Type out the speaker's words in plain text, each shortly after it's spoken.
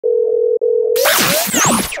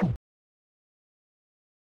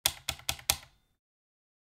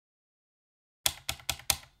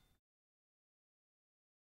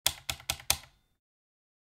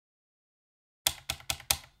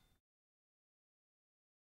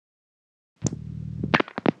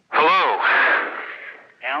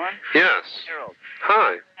Alan? Yes. Harold.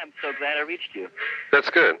 Hi. I'm so glad I reached you. That's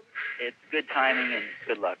good. It's good timing and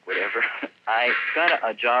good luck, whatever. I got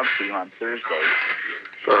a job for you on Thursday.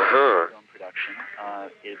 Uh-huh. Film production.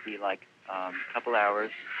 It'd be like a couple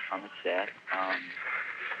hours on the set.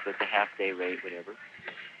 So it's a half-day rate, whatever.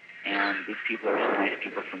 And these people are some nice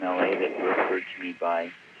people from L.A. that were referred to me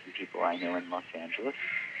by some people I know in Los Angeles.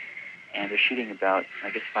 And they're shooting about, I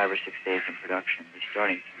guess, 5 or 6 days in production. They're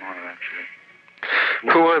starting tomorrow,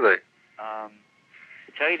 actually. Who are they?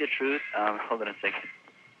 To tell you the truth, hold on a second.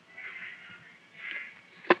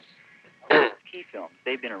 Key Films.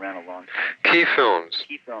 They've been around a long time. Key Films.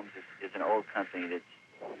 Key Films is an old company that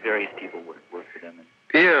various people work for them. And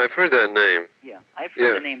yeah, I've heard that name. Yeah, I've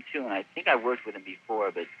heard the name too, and I think I worked with them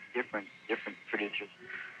before, but different producers.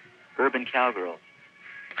 Urban Cowgirls.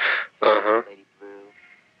 Uh-huh. Lady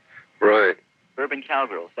Blue. Right. Urban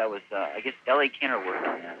Cowgirls. That was, I guess, L.A. Kenner worked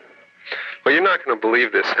on that. Well, you're not going to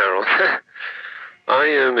believe this, Harold. I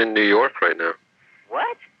am in New York right now.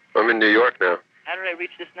 What? I'm in New York now. How did I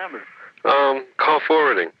reach this number? Call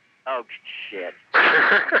forwarding. Oh, shit.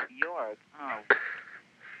 New York. Oh,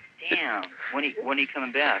 damn. When are you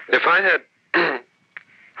coming back? If I had...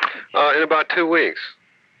 in about 2 weeks.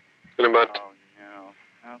 In about... Oh,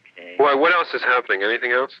 no. Okay. Why, what else is happening?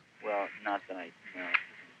 Anything else? Well, not that I know.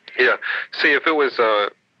 Yeah. See, if it was...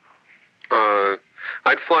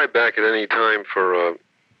 I'd fly back at any time for...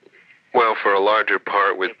 for a larger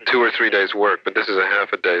part with 2 or 3 days work, but this is a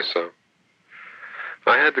half a day, so...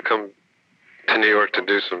 I had to come to New York to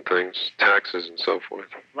do some things, taxes and so forth.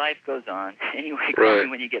 Life goes on. Anyway, call me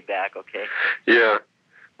when you get back, okay? Yeah.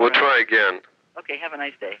 We'll try again. Okay, have a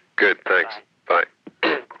nice day. Good, thanks. Bye. Bye.